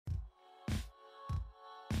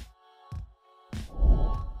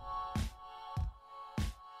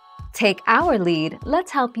Take our lead, let's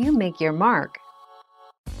help you make your mark.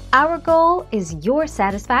 Our goal is your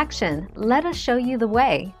satisfaction. Let us show you the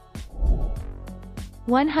way.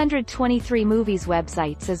 123 Movies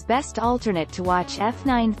Websites is best alternate to watch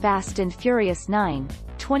F9 Fast and Furious 9,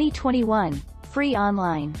 2021, free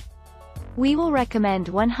online. We will recommend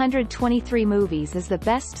 123 Movies as the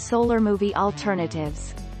best solar movie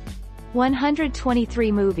alternatives.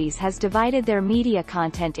 123 Movies has divided their media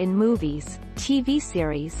content in movies, TV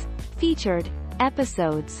series, featured,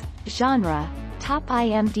 episodes, genre, top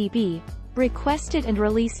IMDb, requested and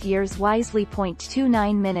release years wisely.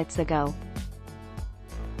 0.29 minutes ago.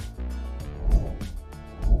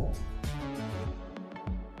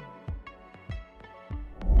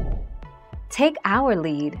 Take our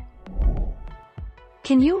lead.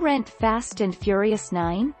 Can you rent Fast and Furious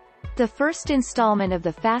 9? The first installment of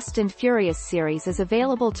the Fast and Furious series is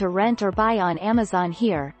available to rent or buy on Amazon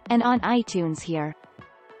here, and on iTunes here.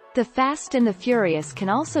 The Fast and the Furious can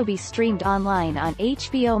also be streamed online on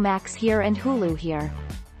HBO Max here and Hulu here.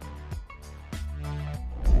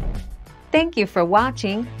 Thank you for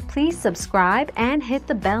watching. Please subscribe and hit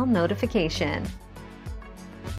the bell notification.